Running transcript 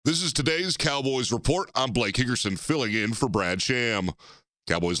This is today's Cowboys Report. I'm Blake Hickerson filling in for Brad Sham.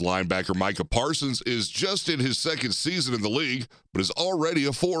 Cowboys linebacker Micah Parsons is just in his second season in the league, but is already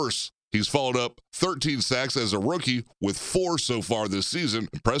a force. He's followed up 13 sacks as a rookie with 4 so far this season,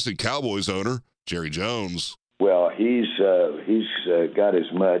 impressing Cowboys owner Jerry Jones. Well, he's got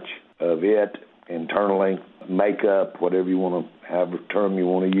as much of it internally, makeup, whatever you want to have a term you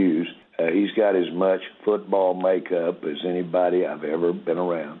want to use. He's got as much football makeup as anybody I've ever been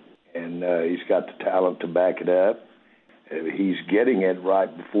around, and he's got the talent to back it up. He's getting it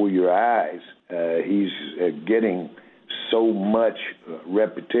right before your eyes. He's getting so much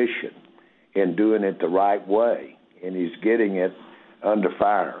repetition in doing it the right way, and he's getting it under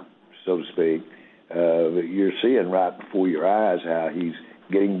fire, so to speak. You're seeing right before your eyes how he's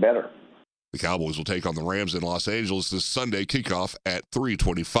getting better. The Cowboys will take on the Rams in Los Angeles this Sunday, kickoff at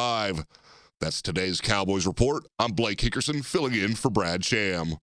 3:25. That's today's Cowboys Report. I'm Blake Hickerson filling in for Brad Sham.